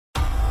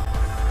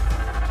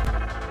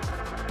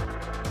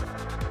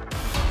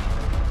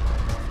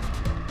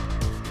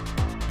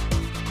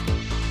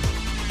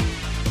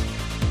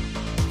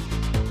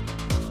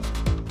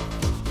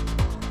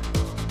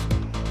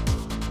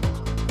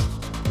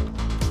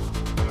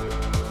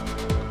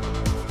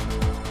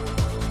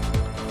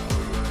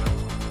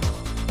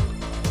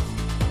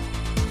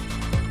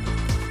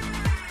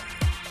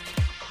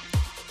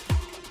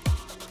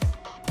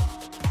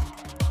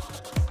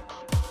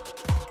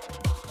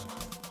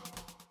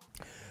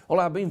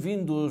Olá,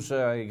 bem-vindos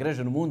à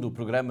Igreja no Mundo, o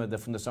programa da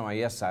Fundação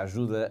AIS, a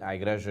Ajuda à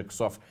Igreja que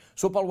Sofre.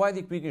 Sou Paulo Aide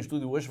e comigo em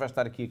estúdio hoje vai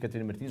estar aqui a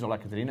Catarina Martins. Olá,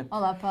 Catarina.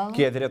 Olá, Paulo.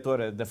 Que é a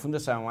diretora da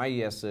Fundação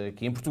AIS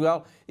aqui em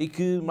Portugal e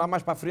que lá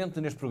mais para a frente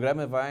neste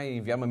programa vai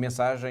enviar uma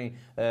mensagem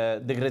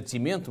de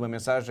agradecimento, uma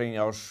mensagem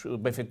aos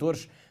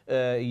benfeitores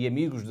e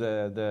amigos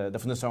da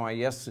Fundação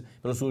AIS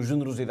pela sua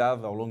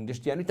generosidade ao longo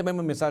deste ano e também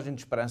uma mensagem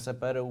de esperança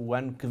para o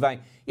ano que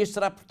vem. Este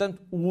será,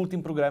 portanto, o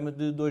último programa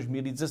de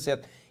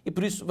 2017 e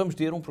por isso vamos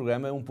ter um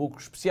programa um pouco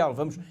especial.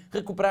 Vamos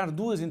recuperar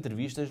duas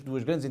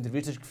grandes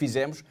entrevistas que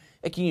fizemos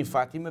aqui em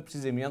Fátima,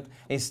 precisamente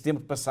em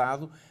setembro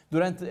passado,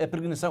 durante a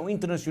peregrinação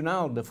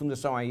internacional da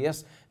Fundação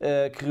AIS,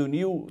 que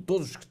reuniu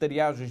todos os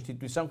secretariados da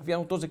instituição, que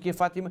vieram todos aqui a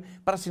Fátima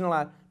para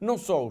assinalar não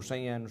só os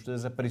 100 anos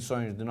das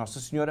aparições de Nossa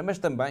Senhora, mas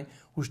também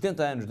os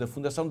 70 anos da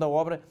fundação da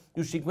obra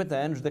e os 50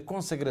 anos da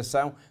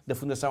consagração da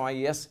Fundação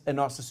AIS a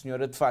Nossa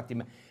Senhora de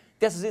Fátima.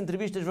 Dessas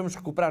entrevistas vamos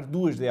recuperar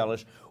duas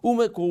delas.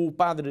 Uma com o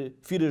padre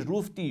Firas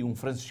Lufti, um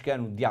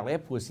franciscano de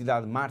Alepo, a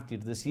cidade mártir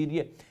da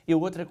Síria, e a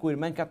outra com a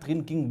irmã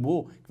Catherine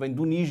Kingbo, que vem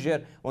do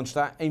Níger, onde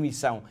está em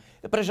missão.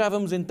 Para já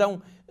vamos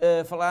então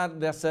falar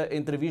dessa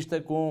entrevista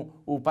com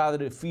o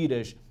padre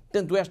Firas.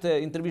 Tanto esta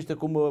entrevista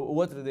como a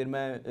outra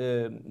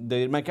da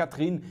irmã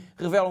Catherine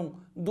revelam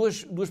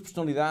duas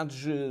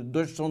personalidades,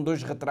 são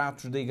dois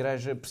retratos da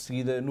Igreja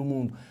perseguida no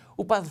mundo.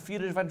 O padre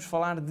Firas vai-nos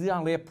falar de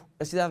Alepo,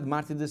 a cidade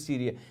mártir da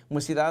Síria,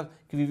 uma cidade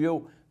que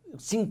viveu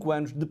 5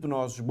 anos de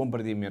penosos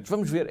bombardeamentos.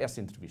 Vamos ver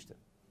essa entrevista.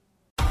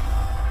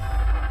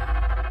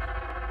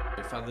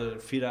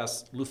 Father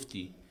Firas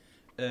Lufti,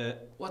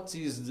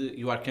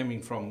 you are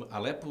coming from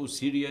Aleppo,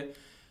 Syria.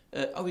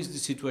 How is the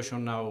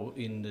situation now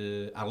in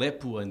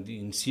Aleppo and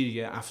in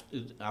Syria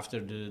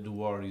after the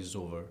war is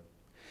over?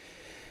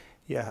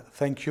 Yeah,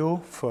 thank you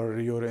for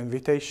your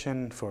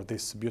invitation for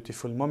this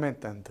beautiful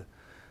moment and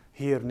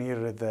here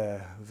near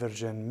the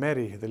Virgin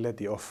Mary, the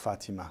Lady of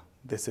Fatima.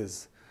 This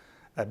is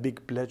a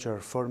big pleasure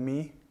for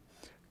me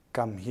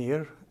come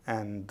here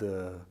and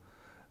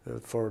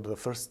for the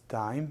first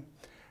time,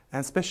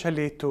 and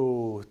especially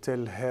to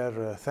tell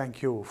her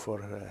thank you for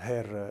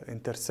her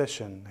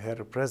intercession,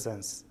 her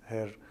presence,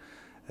 her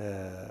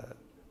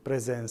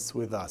presence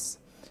with us,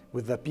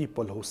 with the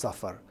people who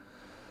suffer.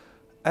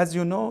 As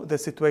you know, the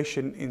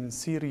situation in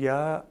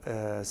Syria,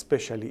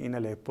 especially in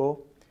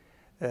Aleppo,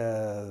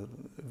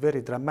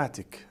 very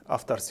dramatic.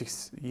 After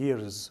 6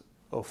 years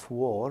of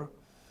war,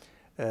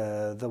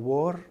 the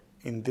war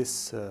in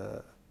this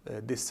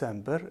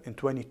December, in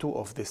 22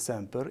 of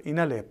December, in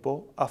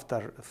Aleppo,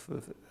 after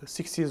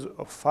 6 years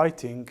of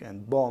fighting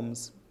and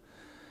bombs,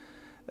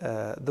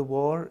 the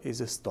war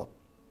is stopped.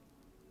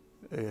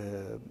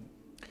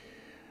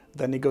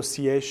 The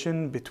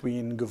negotiation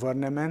between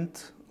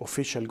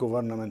official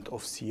government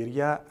of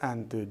Syria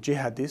and the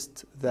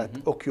jihadists that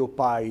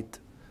occupied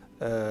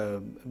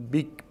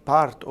big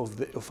part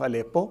of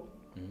Aleppo,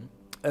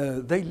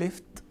 they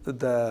left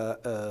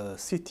the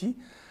city,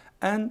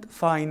 and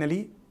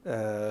finally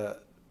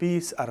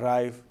peace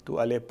arrived to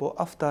Aleppo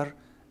after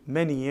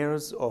many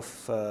years of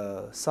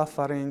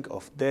suffering,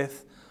 of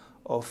death,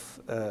 of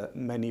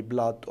many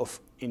blood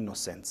of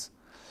innocents.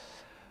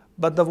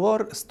 But the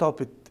war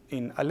stopped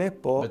in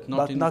Aleppo, but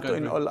not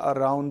in all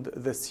around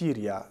the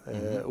Syria.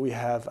 We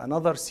have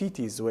another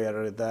cities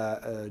where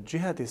the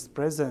jihadist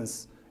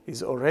presence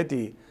is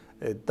already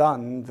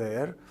done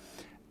there,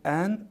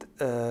 and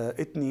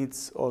it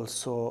needs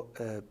also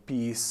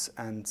peace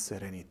and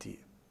serenity.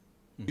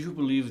 Do you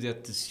believe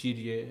that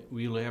Syria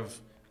will have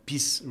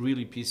peace,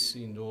 really peace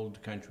in the whole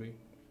country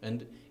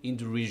and in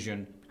the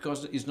region?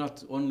 Because it's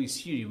not only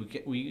Syria,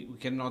 we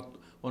cannot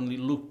only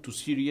look to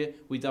Syria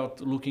without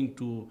looking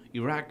to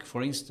Iraq,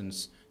 for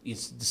instance.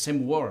 It's the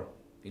same war,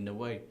 in a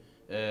way.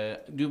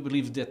 Do you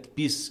believe that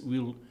peace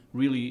will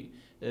really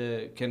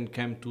can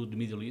come to the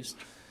Middle East?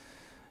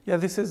 Yeah,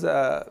 this is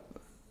a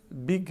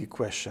big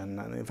question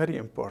and very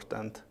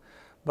important,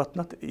 but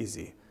not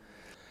easy.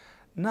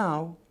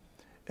 Now,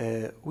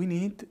 we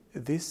need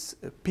this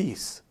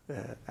peace,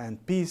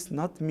 and peace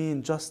not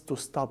mean just to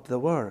stop the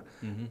war.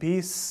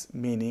 Peace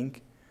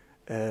meaning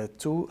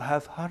to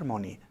have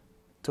harmony,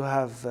 to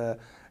have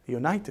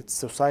united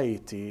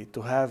society,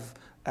 to have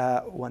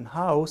one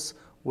house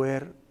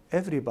where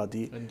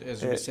everybody... And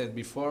as we said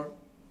before,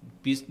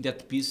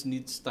 that peace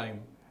needs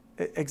time.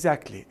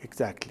 Exactly.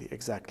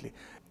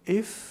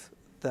 If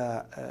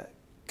the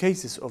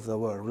cases of the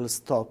war will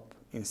stop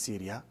in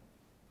Syria,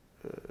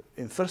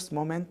 in first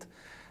moment,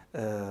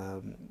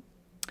 the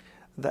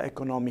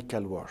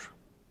economical war.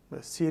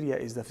 Syria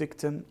is the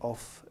victim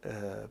of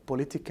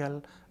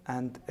political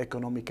and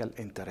economical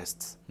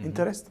interests.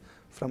 Interest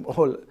from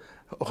all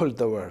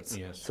the world.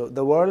 Yes. So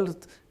the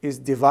world is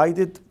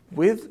divided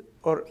with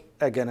or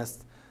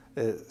against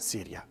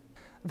Syria.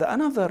 The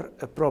another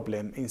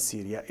problem in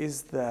Syria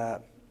is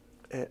the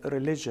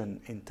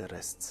religion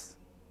interests,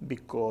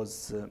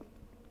 because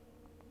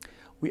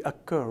we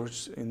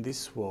occurs in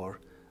this war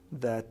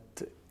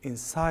that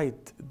inside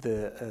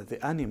the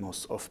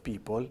animus of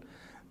people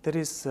there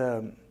is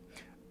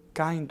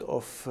kind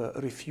of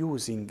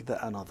refusing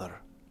the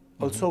another.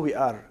 Also we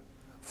are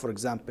for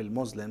example,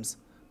 Muslims,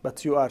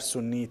 but you are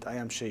Sunnite, I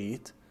am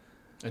Shiite.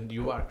 And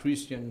you are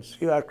Christians.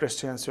 You are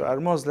Christians, you are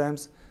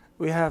Muslims.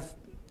 We have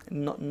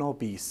no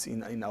peace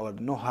in our,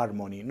 no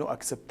harmony, no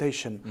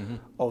acceptation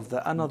of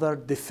the another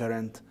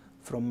different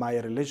from my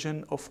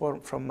religion or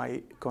from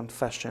my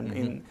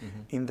confession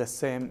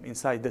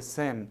inside the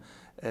same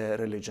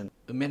religion.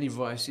 Many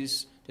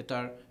voices that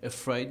are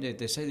afraid, that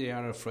they say they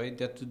are afraid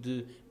that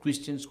the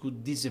Christians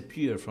could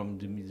disappear from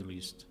the Middle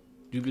East.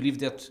 Do you believe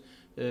that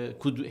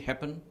could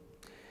happen?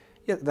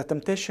 Yeah, the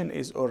temptation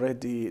is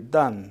already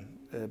done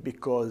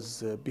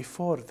because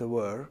before the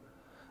war,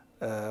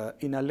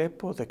 in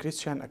Aleppo, the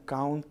Christian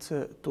account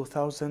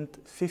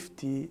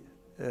 250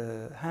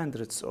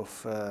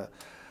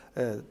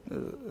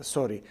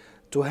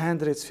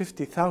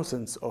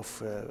 250,000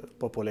 of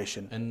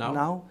population. And now?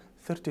 Now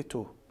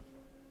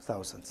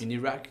 32,000. In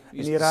Iraq,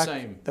 it's in Iraq, the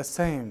same. The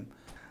same.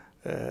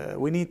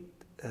 We need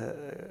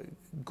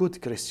good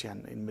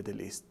Christian in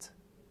Middle East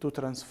to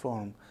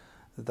transform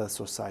the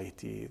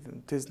society.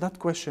 It is not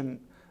question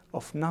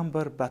of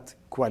number but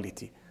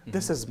quality.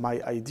 This is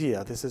my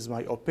idea, this is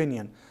my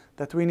opinion,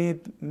 that we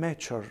need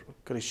mature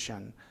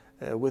Christian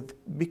with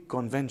big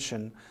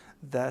conviction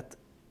that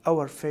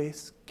our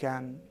faith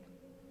can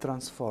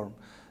transform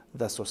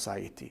the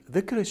society.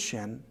 The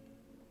Christian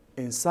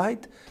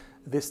inside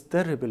this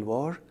terrible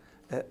war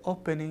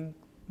opening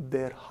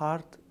their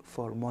heart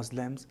for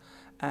Muslims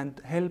and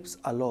helps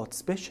a lot,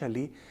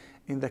 especially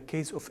in the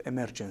case of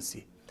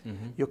emergency.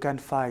 You can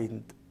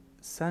find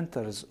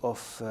centers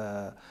of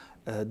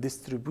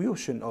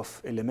distribution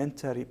of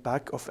elementary,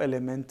 pack of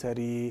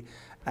elementary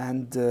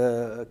and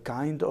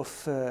kind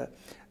of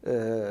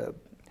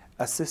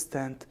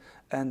assistant,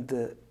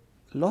 and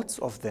lots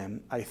of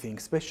them, I think,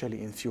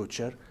 especially in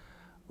future,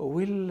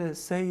 will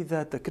say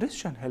that the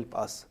Christian help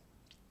us,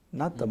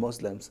 not the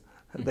Muslims.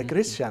 The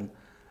Christian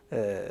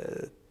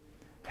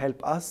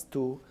help us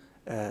to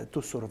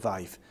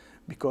survive,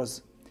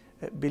 because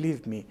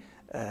believe me,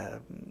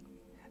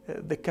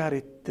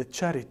 the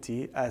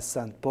charity, as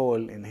St.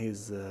 Paul in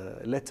his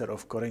letter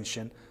of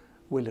Corinthians,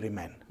 will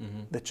remain.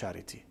 The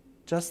charity,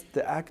 just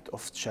the act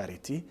of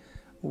charity,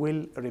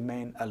 will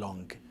remain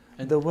along.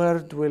 And the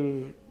word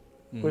will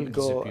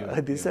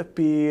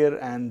disappear,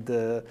 and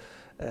the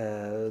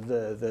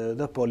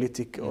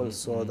political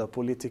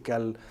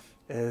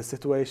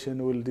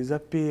situation will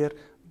disappear.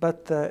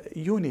 But the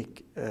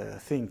unique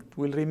thing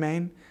will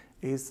remain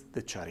is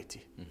the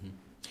charity.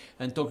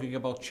 And talking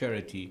about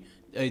charity,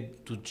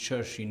 aid to the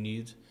church in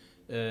need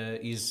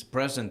is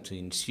present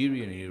in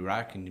Syria, in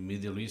Iraq, in the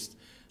Middle East.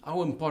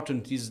 How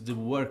important is the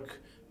work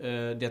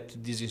that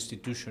this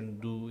institution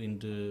do in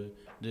the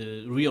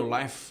real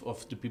life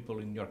of the people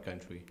in your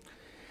country?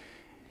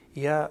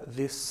 Yeah,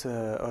 this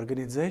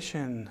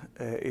organization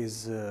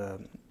is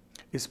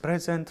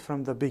present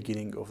from the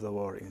beginning of the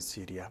war in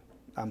Syria.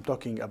 I'm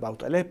talking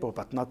about Aleppo,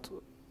 but not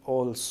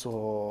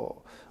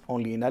also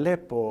only in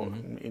Aleppo,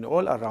 in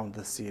all around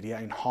the Syria,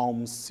 in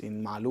Homs,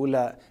 in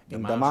Malula,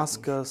 in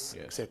Damascus,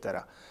 yes,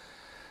 etc.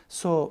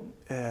 So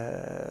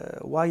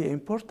why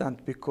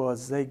important?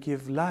 Because they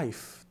give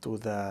life to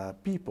the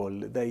people.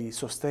 They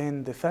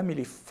sustain the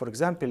family, for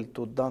example,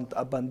 to don't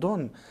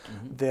abandon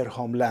their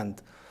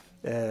homeland.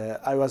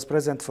 I was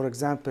present, for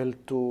example,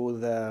 to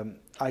the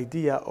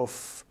idea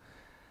of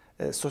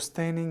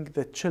sustaining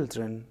the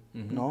children,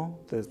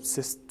 the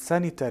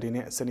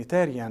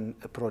sanitarian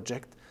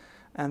project,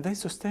 and they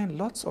sustain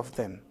lots of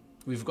them.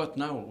 We've got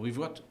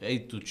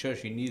Aid to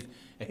Church in Need,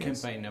 a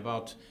campaign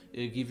about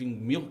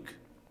giving milk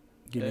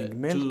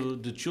to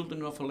the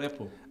children of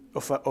Aleppo.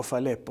 Of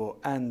Aleppo,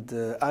 and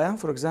I am,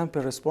 for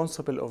example,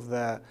 responsible of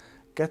the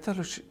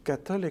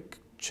Catholic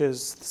Church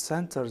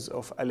centers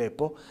of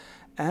Aleppo,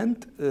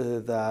 and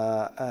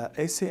the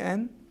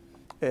ACN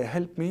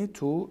helped me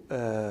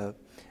to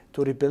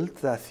rebuild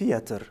the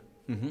theater,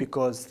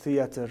 because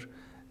theater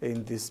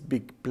in this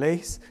big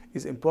place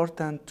is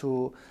important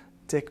to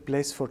take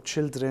place for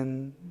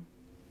children,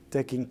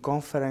 taking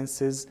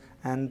conferences,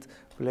 and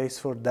place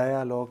for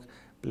dialogue,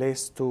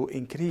 place to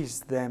increase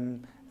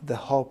them the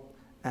hope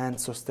and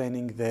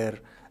sustaining their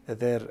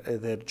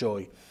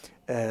joy.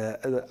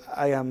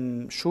 I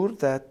am sure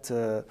that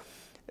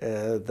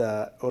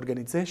the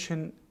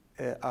organization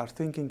are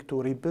thinking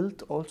to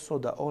rebuild also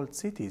the old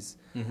cities,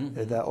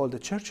 all the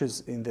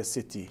churches in the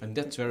city. And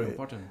that's very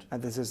important.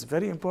 And this is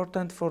very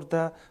important for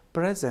the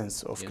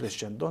presence of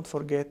Christian. Don't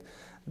forget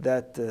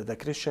that the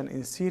Christian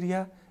in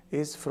Syria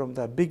is from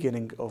the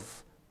beginning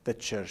of the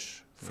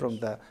church, from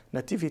the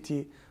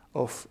nativity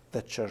of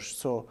the church.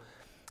 So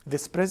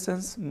this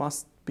presence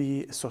must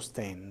be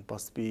sustained,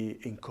 must be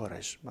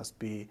encouraged, must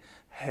be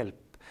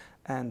helped.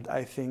 And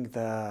I think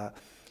the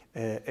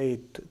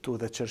aid to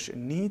the church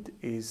in need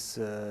is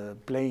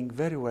playing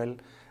very well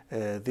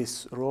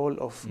this role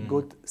of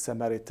good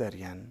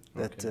Samaritan,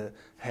 that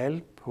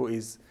help who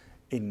is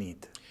in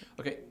need.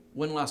 Okay,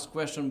 one last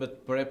question,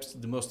 but perhaps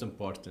the most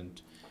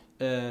important.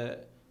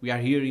 We are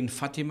here in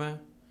Fatima,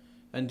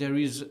 and there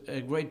is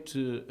a great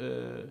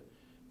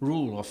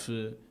rule of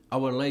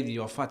Our Lady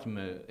of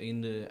Fatima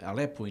in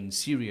Aleppo, in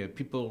Syria.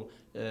 People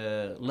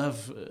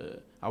love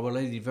Our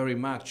Lady very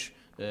much.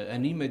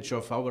 An image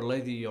of Our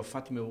Lady of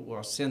Fatima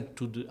was sent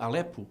to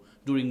Aleppo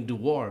during the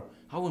war.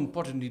 How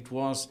important it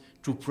was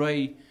to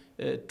pray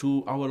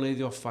to Our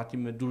Lady of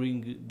Fatima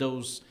during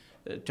those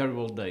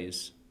terrible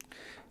days.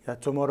 Yeah,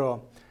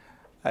 tomorrow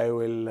I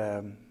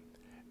will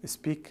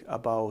speak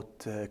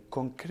about a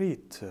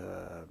concrete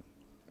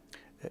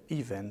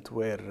event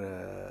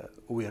where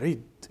we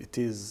read it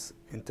is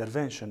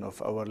intervention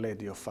of Our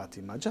Lady of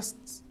Fatima.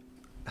 Just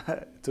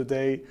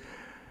today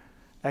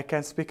I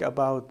can speak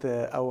about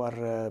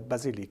our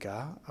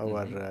basilica,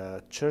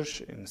 our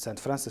church in St.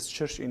 Francis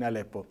Church in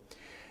Aleppo.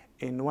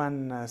 In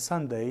one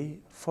Sunday,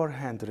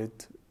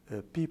 400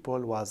 people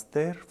was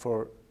there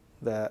for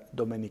the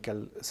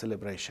Dominical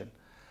celebration.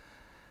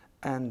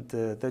 And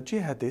the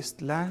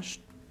jihadists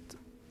launched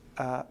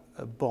a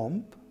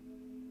bomb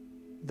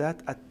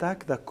that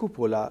attacked the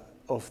cupola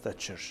of the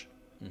church.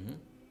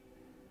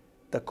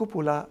 The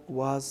cupola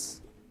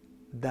was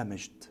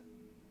damaged,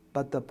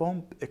 but the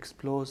bomb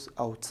explodes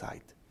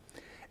outside.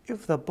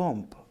 If the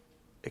bomb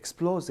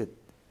exploded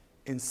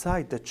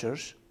inside the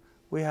church,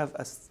 we have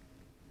a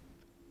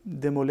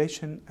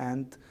demolition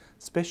and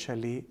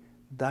especially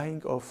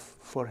dying of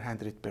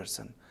 400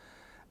 persons.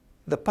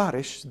 The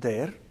parish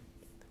there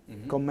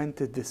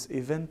commented this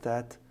event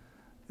that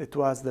it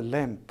was the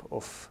lamp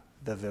of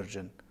the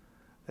Virgin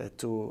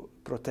to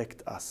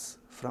protect us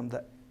from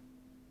the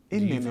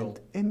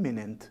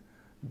imminent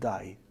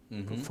die.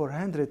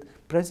 400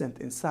 present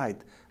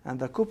inside, and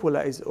the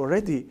cupola is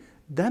already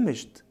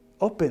damaged,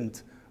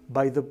 opened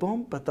by the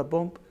bomb, but the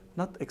bomb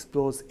not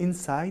explodes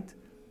inside,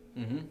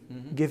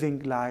 giving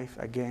life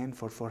again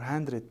for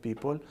 400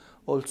 people.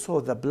 Also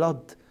the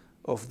blood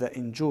of the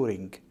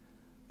enduring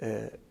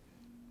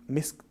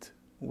mixed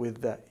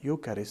with the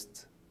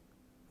Eucharist,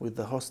 with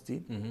the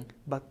hostie,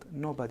 but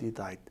nobody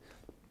died.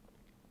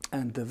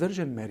 And the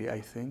Virgin Mary,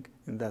 I think,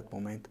 in that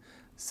moment,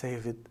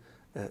 saved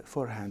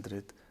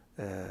 400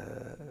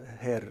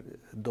 her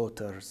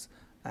daughters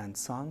and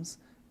sons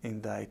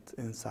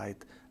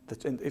inside.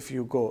 And if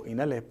you go in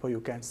Aleppo,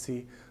 you can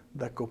see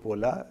the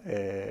cupola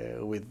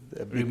with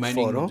a big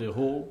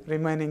furrow,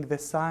 remaining the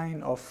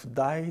sign of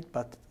died,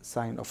 but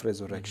sign of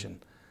resurrection,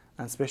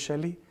 and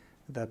especially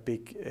the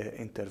big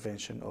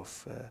intervention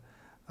of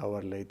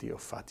Our Lady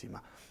of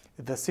Fatima.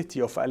 The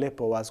city of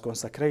Aleppo was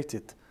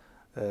consecrated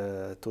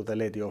to the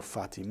Lady of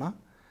Fatima,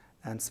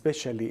 and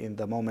especially in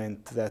the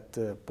moment that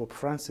Pope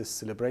Francis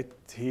celebrated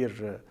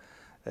here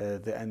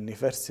the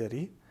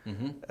anniversary,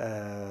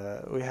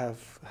 we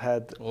have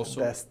had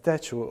also the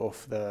statue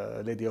of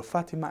the Lady of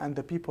Fatima, and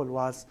the people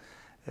was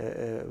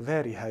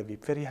very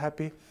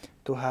happy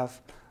to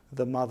have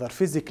the mother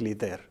physically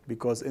there,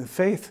 because in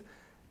faith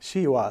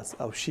she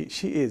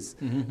is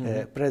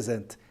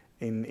present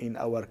in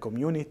our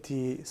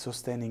community,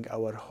 sustaining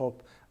our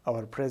hope,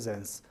 our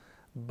presence.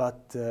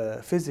 But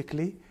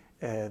physically,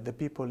 the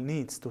people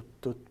needs to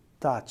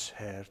touch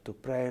her, to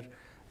pray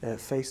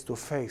face to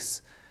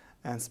face,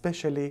 and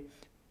especially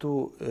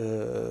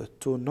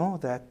to know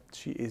that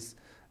she is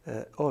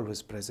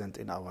always present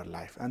in our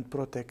life and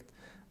protect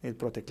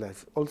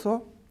life.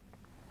 Also,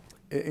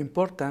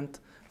 important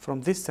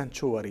from this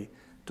sanctuary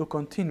to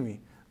continue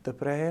the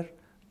prayer,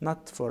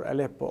 not for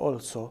Aleppo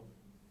also,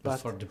 but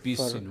for the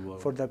peace in the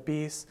world. For the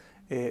peace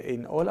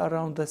in all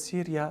around the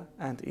Syria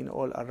and in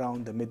all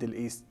around the Middle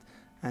East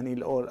and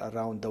in all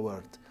around the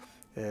world.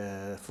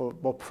 For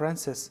Pope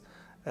Francis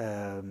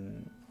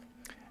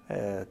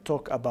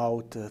talk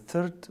about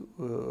Third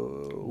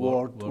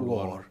World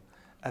War,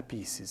 a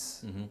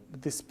peace.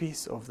 This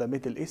peace of the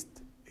Middle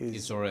East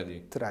is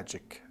already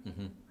tragic.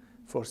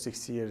 For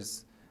 6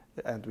 years,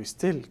 and we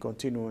still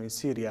continue in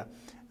Syria,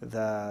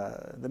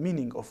 the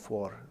meaning of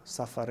war: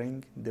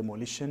 suffering,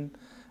 demolition,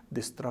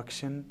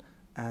 destruction,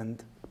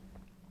 and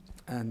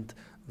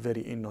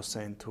very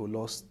innocent who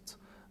lost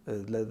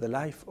the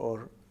life,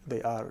 or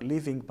they are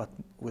living but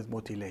with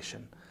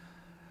mutilation.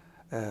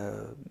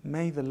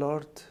 May the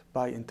Lord,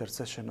 by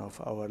intercession of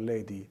Our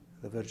Lady,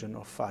 the Virgin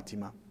of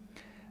Fatima,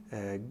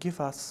 give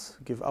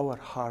our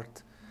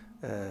heart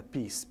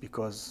peace,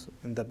 because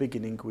in the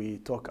beginning we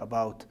talk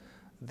about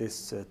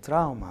this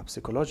trauma,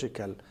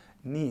 psychological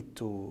need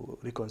to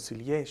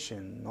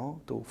reconciliation,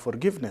 to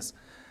forgiveness.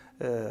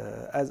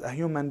 As a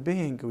human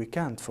being, we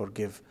can't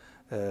forgive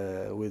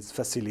with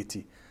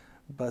facility.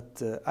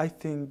 But I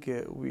think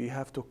we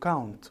have to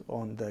count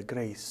on the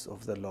grace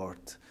of the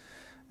Lord,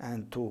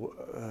 and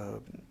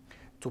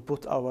to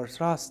put our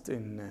trust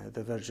in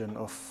the Virgin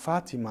of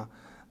Fatima,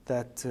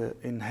 that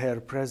in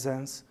her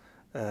presence,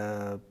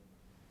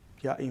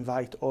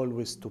 invite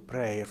always to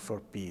pray for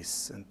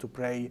peace, and to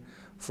pray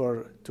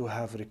to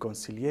have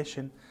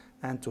reconciliation,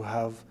 and to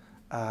have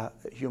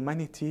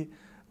humanity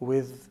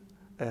with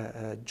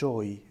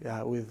joy,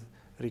 with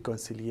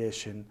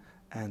reconciliation,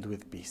 and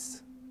with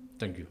peace.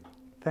 Thank you.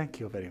 Thank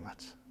you very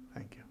much.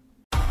 Thank you.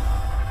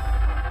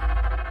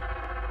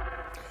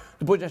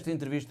 Depois desta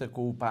entrevista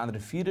com o padre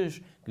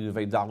Firas, que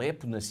veio de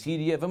Alepo, na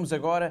Síria, vamos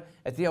agora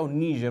até ao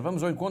Níger.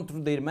 Vamos ao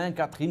encontro da irmã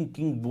Catherine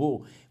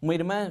Kingbo, uma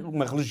irmã,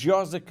 uma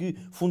religiosa que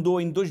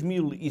fundou em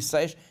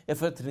 2006 a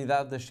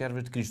Fraternidade das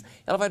Servas de Cristo.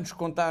 Ela vai nos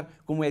contar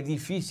como é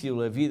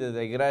difícil a vida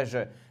da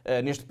Igreja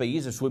neste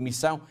país, a sua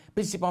missão,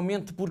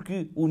 principalmente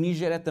porque o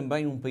Níger é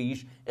também um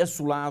país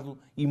assolado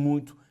e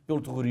muito pelo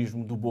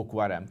terrorismo do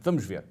Boko Haram.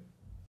 Vamos ver.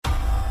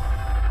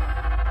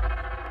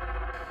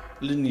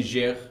 Le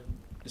Niger,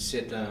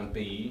 c'est un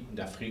pays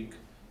d'Afrique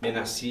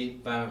menacé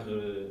par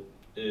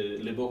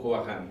le Boko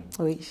Haram.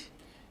 Oui.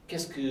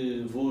 Qu'est-ce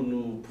que vous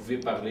nous pouvez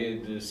parler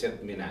de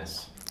cette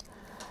menace?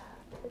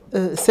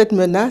 Cette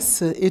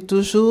menace est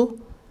toujours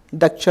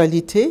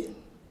d'actualité,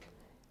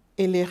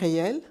 elle est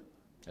réelle.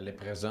 Elle est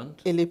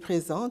présente. Elle est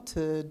présente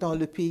dans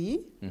le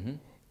pays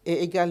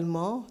et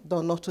également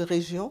dans notre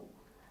région,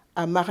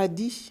 à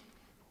Maradi.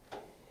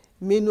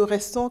 Mais nous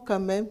restons quand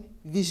même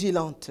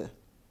vigilantes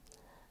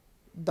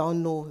dans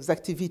nos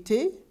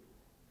activités,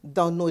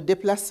 dans nos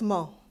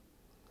déplacements.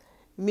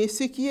 Mais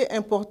ce qui est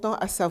important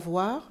à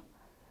savoir,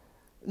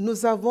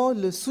 nous avons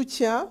le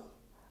soutien,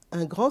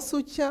 un grand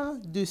soutien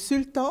du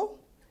sultan,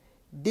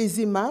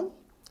 des imams,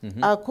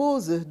 à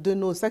cause de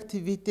nos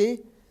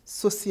activités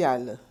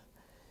sociales.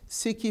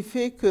 Ce qui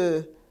fait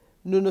que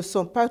nous ne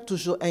sommes pas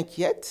toujours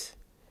inquiètes,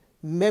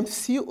 même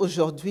si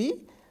aujourd'hui,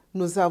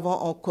 nous avons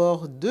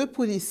encore 2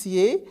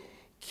 policiers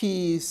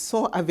qui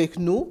sont avec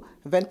nous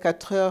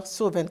 24 heures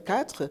sur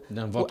 24.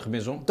 Dans votre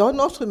maison? Dans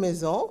notre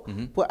maison,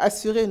 pour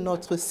assurer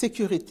notre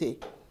sécurité.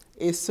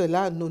 Et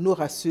cela nous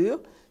rassure,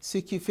 ce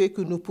qui fait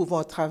que nous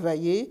pouvons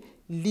travailler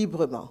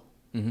librement.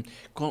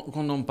 Quand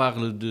on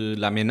parle de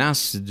la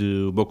menace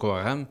de Boko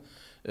Haram,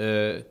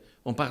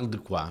 on parle de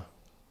quoi?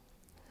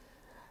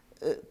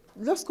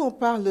 Lorsqu'on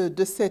parle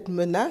de cette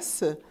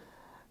menace,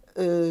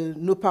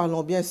 nous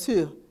parlons bien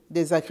sûr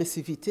des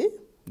agressivités,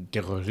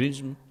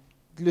 Terrorisme.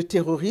 le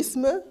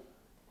terrorisme,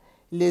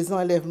 les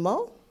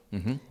enlèvements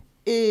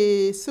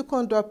et ce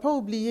qu'on ne doit pas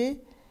oublier,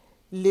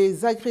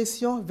 les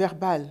agressions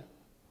verbales.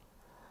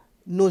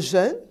 Nos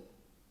jeunes,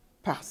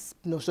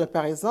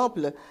 par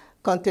exemple,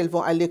 quand elles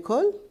vont à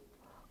l'école,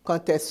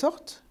 quand elles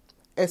sortent,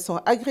 elles sont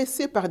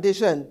agressées par des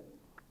jeunes.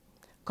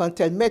 Quand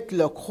elles mettent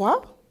leur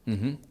croix,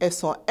 elles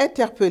sont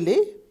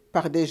interpellées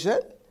par des jeunes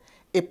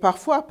et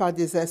parfois par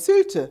des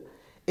insultes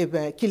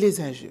qui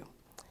les injurent.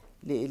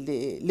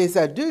 Les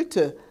adultes,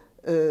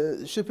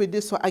 je peux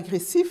dire, sont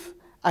agressifs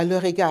à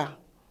leur égard.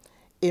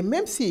 Et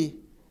même si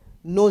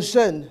nos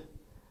jeunes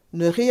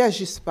ne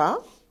réagissent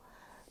pas,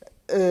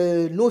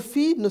 nos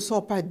filles ne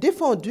sont pas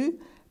défendues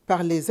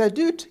par les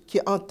adultes qui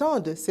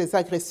entendent ces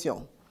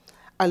agressions.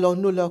 Alors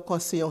nous leur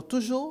conseillons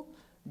toujours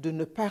de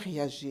ne pas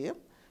réagir,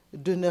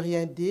 de ne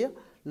rien dire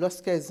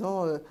lorsqu'elles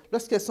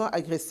sont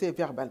agressées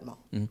verbalement.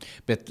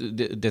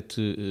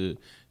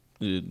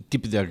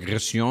 Type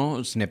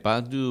d'agression, ce n'est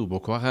pas du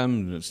Boko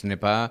Haram, ce n'est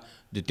pas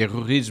du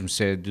terrorisme,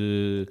 c'est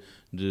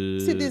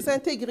C'est des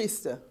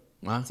intégristes.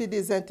 Ah. C'est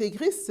des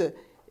intégristes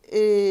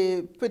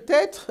et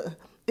peut-être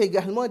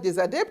également des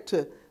adeptes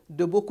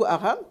de Boko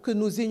Haram que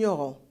nous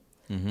ignorons.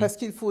 Parce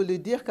qu'il faut le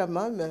dire quand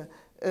même,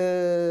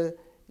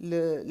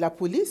 la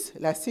police,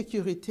 la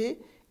sécurité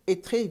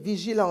est très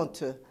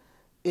vigilante.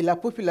 Et la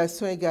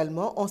population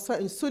également, on sent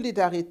une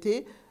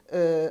solidarité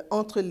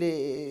entre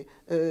les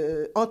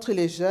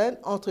jeunes,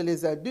 entre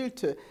les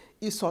adultes.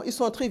 Ils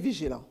sont très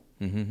vigilants.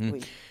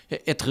 Oui.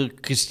 Être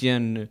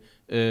chrétienne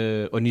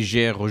au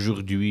Niger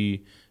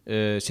aujourd'hui,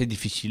 c'est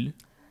difficile?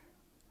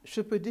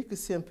 Je peux dire que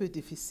c'est un peu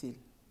difficile.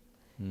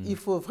 Il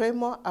faut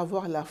vraiment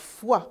avoir la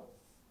foi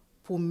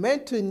pour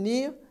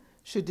maintenir,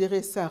 je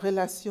dirais, sa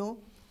relation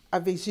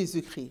avec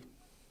Jésus-Christ.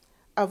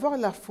 Avoir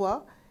la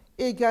foi,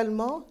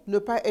 également ne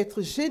pas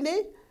être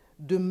gêné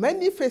de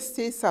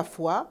manifester sa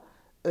foi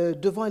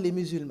devant les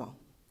musulmans.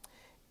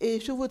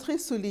 Et je voudrais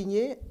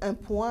souligner un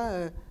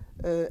point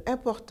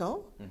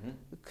important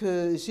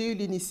que j'ai eu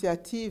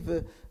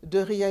l'initiative de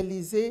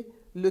réaliser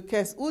le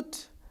 15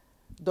 août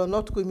dans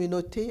notre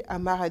communauté à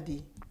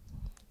Maradi.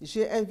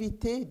 J'ai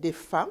invité des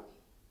femmes,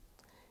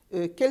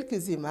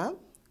 quelques imams,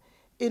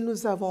 et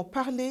nous avons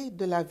parlé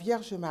de la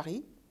Vierge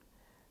Marie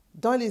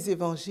dans les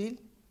évangiles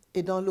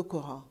et dans le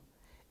Coran.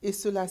 Et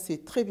cela s'est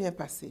très bien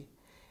passé.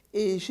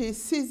 Et j'ai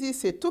saisi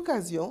cette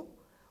occasion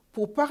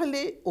pour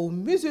parler aux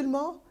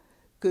musulmans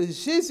que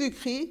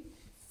Jésus-Christ,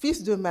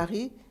 fils de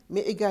Marie,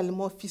 mais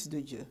également fils de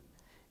Dieu.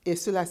 Et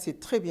cela s'est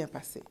très bien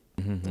passé.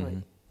 Oui.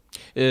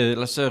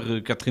 La sœur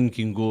Catherine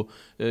Kingo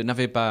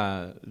n'avait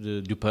pas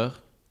de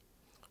peur?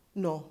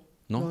 Non,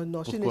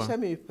 je n'ai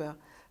jamais eu peur.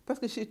 Parce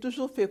que j'ai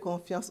toujours fait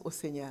confiance au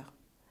Seigneur.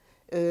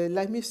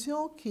 La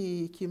mission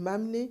qui m'a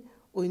amenée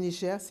au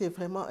Niger, c'est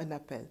vraiment un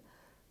appel.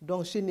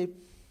 Donc je n'ai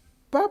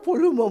pas pour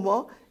le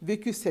moment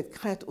vécu cette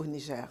crainte au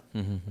Niger.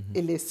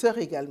 Et les sœurs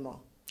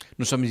également.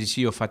 Nous sommes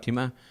ici au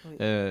Fatima. Oui.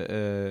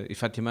 Et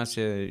Fatima,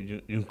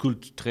 c'est une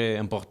culte très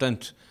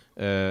importante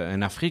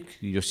en Afrique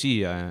et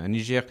aussi en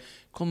Niger.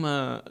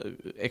 Comment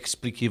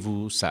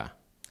expliquez-vous ça?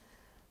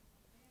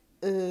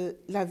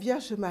 La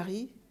Vierge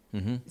Marie,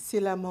 c'est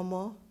la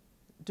maman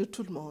de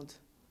tout le monde.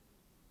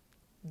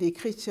 des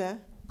chrétiens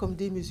comme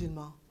des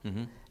musulmans.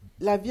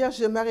 La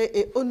Vierge Marie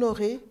est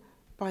honorée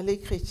par les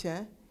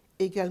chrétiens,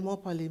 également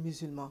par les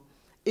musulmans.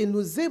 Et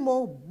nous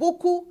aimons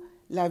beaucoup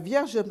la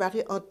Vierge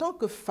Marie en tant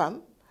que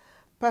femme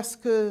parce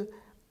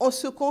qu'on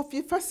se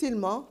confie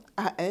facilement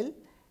à elle,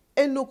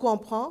 elle nous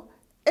comprend,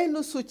 elle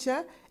nous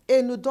soutient et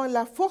elle nous donne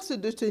la force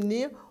de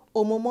tenir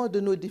au moment de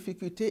nos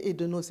difficultés et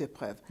de nos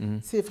épreuves.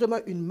 C'est vraiment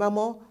une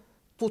maman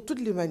pour toute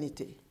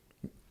l'humanité.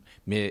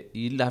 Mais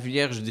la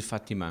Vierge de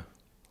Fatima?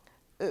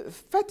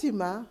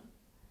 Fatima,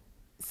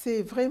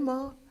 c'est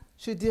vraiment,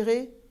 je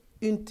dirais,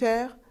 une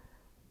terre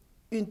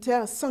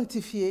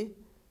sanctifiée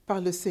par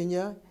le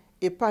Seigneur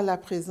et par la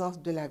présence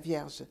de la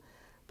Vierge.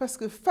 Parce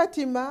que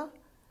Fatima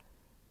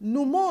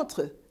nous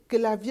montre que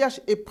la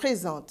Vierge est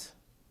présente.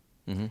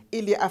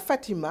 Il est à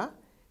Fatima,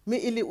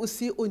 mais il est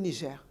aussi au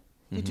Niger.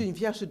 C'est une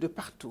Vierge de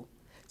partout.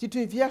 C'est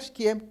une Vierge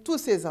qui aime tous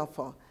ses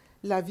enfants.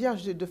 La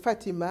Vierge de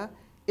Fatima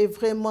est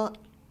vraiment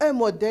un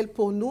modèle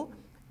pour nous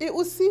et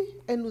aussi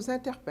elle nous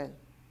interpelle.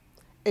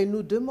 Elle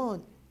nous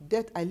demande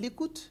d'être à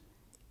l'écoute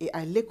et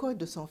à l'école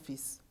de son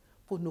fils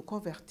pour nous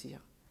convertir.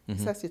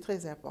 Ça, c'est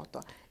très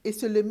important. Et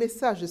c'est le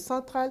message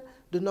central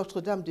de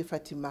Notre-Dame de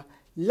Fatima,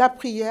 la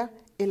prière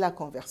et la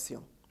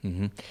conversion.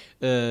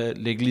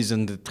 L'Église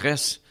en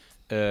détresse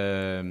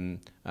a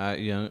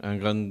un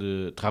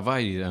grand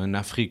travail en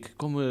Afrique.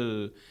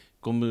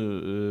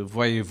 Comment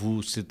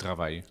voyez-vous ce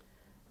travail?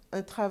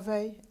 Un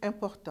travail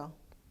important,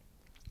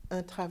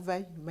 un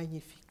travail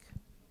magnifique.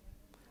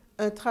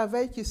 Un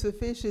travail qui se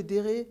fait, je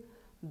dirais,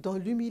 dans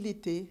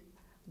l'humilité,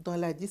 dans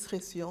la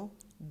discrétion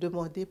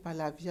demandée par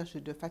la Vierge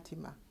de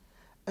Fatima.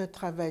 Un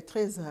travail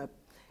très humble.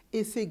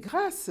 Et c'est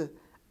grâce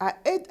à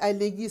Aide à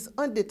l'Église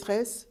en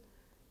détresse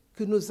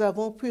que nous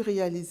avons pu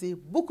réaliser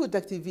beaucoup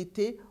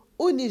d'activités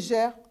au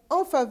Niger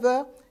en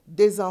faveur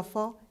des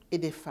enfants et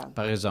des femmes.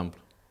 Par exemple?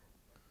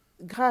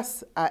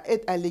 Grâce à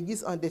Aide à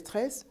l'Église en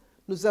détresse,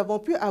 nous avons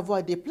pu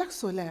avoir des plaques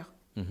solaires.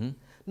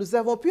 Nous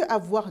avons pu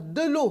avoir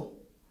de l'eau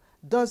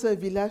dans un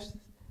village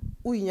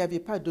où il n'y avait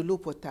pas de l'eau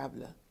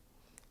potable.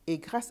 Et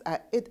grâce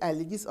à Aide à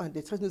l'Église en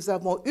détresse, nous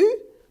avons eu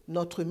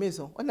notre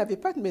maison. On n'avait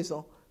pas de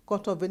maison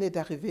quand on venait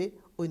d'arriver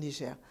au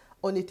Niger.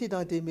 On était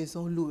dans des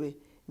maisons louées.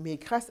 Mais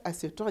grâce à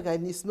cet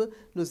organisme,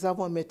 nous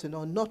avons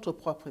maintenant notre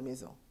propre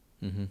maison.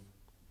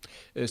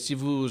 Si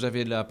vous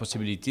avez la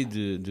possibilité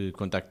de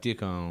contacter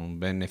un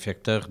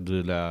bénéfacteur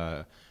de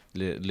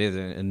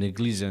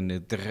l'Église en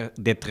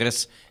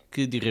détresse,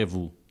 que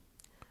direz-vous?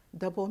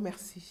 D'abord,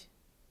 merci.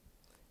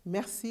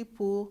 Merci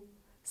pour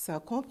sa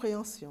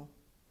compréhension.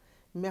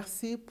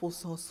 Merci pour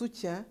son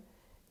soutien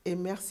et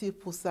merci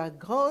pour sa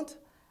grande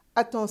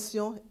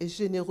attention et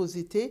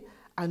générosité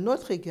à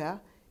notre égard,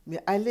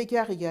 mais à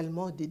l'égard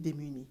également des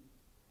démunis.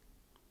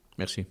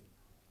 Merci.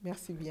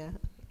 Merci bien.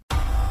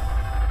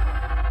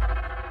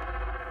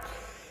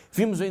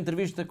 Vimos a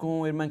entrevista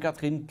com a irmã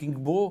Catherine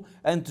Kingbo,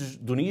 antes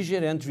do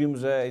Níger, antes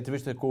vimos a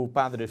entrevista com o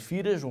padre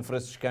Firas, um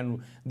franciscano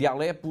de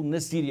Alepo, na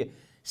Síria.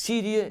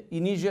 Síria e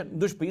Níger,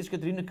 dois países,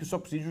 Catarina, que só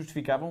por si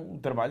justificavam o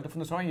trabalho da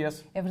Fundação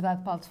AIS. É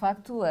verdade, Paulo. De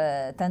facto,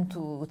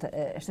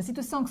 esta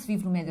situação que se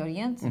vive no Médio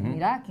Oriente, no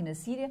Iraque e na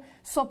Síria,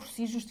 só por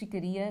si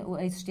justificaria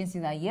a existência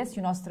da AIS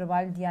e o nosso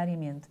trabalho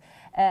diariamente.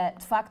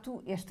 De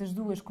facto, estas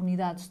duas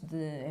comunidades,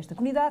 esta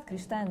comunidade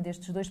cristã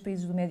destes dois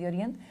países do Médio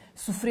Oriente,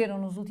 sofreram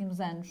nos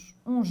últimos anos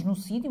um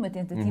genocídio, uma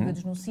tentativa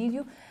de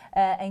genocídio,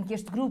 em que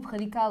este grupo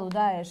radical, o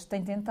Daesh,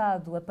 tem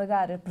tentado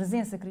apagar a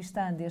presença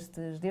cristã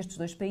destes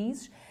dois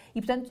países. E,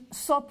 portanto,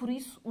 só por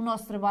isso o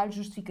nosso trabalho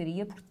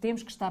justificaria, porque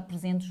temos que estar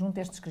presentes junto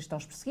a estes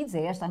cristãos perseguidos.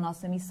 É esta a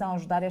nossa missão,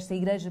 ajudar esta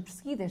igreja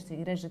perseguida, esta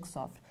igreja que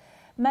sofre.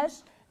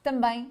 Mas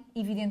também,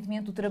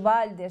 evidentemente, o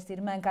trabalho desta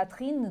irmã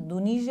Catherine, do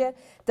Níger,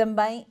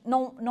 também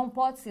não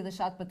pode ser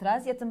deixado para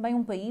trás e é também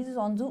um país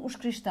onde os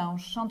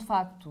cristãos são, de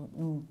facto,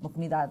 uma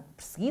comunidade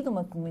perseguida,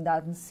 uma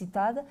comunidade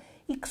necessitada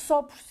e que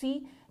só por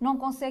si não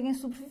conseguem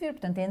sobreviver.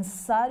 Portanto, é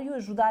necessário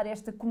ajudar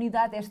esta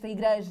comunidade, esta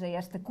igreja,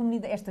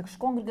 estas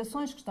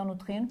congregações que estão no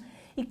terreno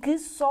e que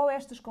só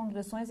estas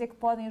congregações é que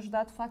podem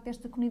ajudar, de facto,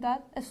 esta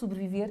comunidade a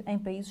sobreviver em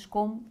países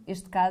como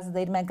este caso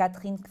da irmã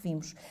Catherine que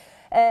vimos.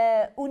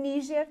 O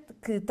Níger,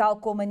 que tal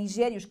como a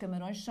Nigéria e os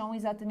Camarões são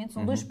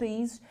dois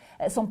países,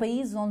 são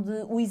países onde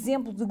o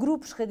exemplo de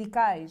grupos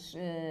radicais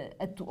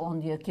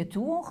que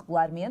atuam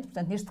regularmente,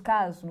 portanto,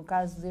 no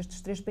caso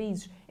destes três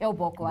países, é o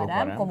Boko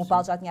Haram, como o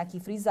Paulo já tinha aqui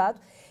frisado,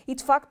 e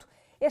de facto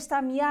esta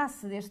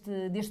ameaça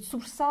deste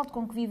sobressalto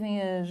com que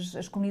vivem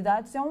as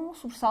comunidades é um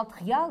sobressalto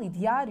real e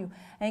diário,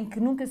 em que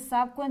nunca se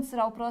sabe quando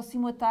será o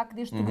próximo ataque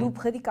deste grupo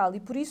radical. E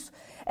por isso,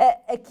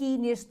 aqui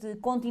neste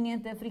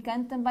continente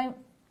africano também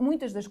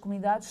muitas das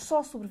comunidades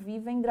só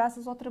sobrevivem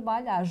graças ao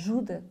trabalho, à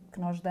ajuda que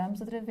nós damos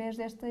através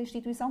desta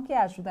instituição que é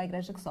a Ajuda à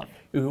Igreja que Sofre.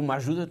 Uma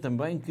ajuda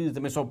também que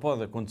também só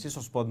pode acontecer,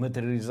 só se pode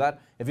materializar,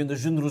 havendo a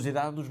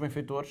generosidade dos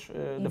benfeitores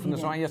da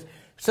Fundação AIS.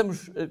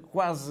 Estamos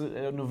quase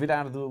no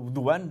virar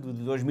do ano,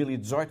 de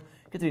 2018,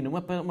 Catarina,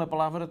 uma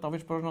palavra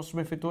talvez para os nossos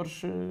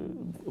benfeitores,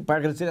 para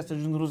agradecer esta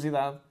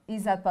generosidade.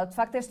 Exato, Paulo. De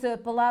facto, esta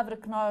palavra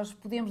que nós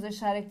podemos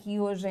deixar aqui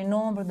hoje em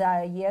nome da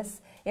AIS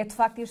é de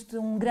facto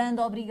um grande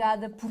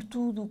obrigada por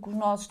tudo que os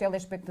nossos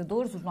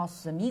telespectadores, os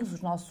nossos amigos,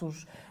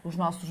 os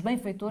nossos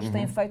benfeitores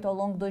têm feito ao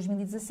longo de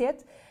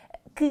 2017,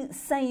 que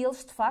sem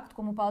eles, de facto,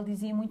 como o Paulo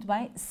dizia muito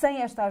bem,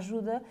 sem esta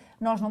ajuda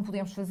nós não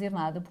podemos fazer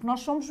nada, porque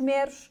nós somos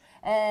meros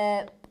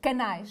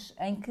canais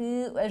em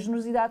que a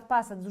generosidade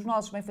passa dos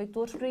nossos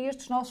benfeitores para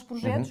estes nossos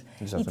projetos.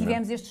 E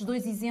tivemos estes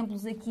 2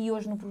 exemplos aqui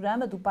hoje no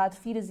programa, do Padre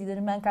Firas e da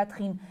Irmã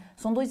Catherine.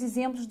 São 2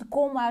 exemplos de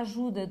como a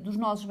ajuda dos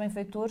nossos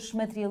benfeitores se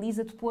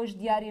materializa depois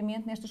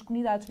diariamente nestas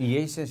comunidades. E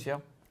é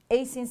essencial. É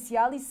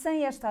essencial, e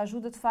sem esta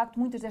ajuda, de facto,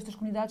 muitas destas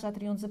comunidades já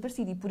teriam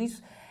desaparecido. E por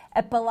isso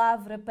a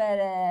palavra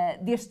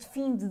deste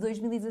fim de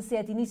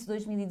 2017, início de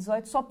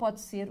 2018, só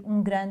pode ser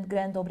um grande,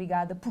 grande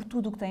obrigada por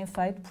tudo o que têm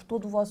feito, por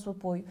todo o vosso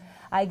apoio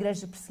à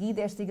Igreja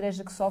perseguida, esta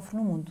Igreja que sofre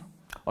no mundo.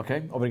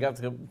 Ok, obrigado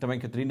também,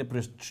 Catarina, por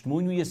este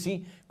testemunho, e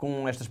assim,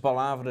 com estas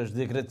palavras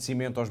de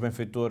agradecimento aos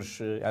benfeitores,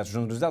 à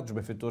generosidade dos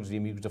benfeitores e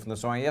amigos da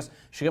Fundação AIS,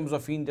 chegamos ao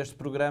fim deste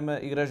programa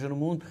Igreja no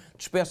Mundo.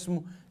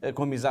 Despeço-me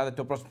com amizade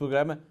até ao próximo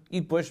programa e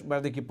depois,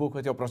 mais daqui a pouco,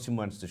 até ao próximo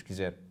ano, se Deus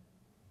quiser.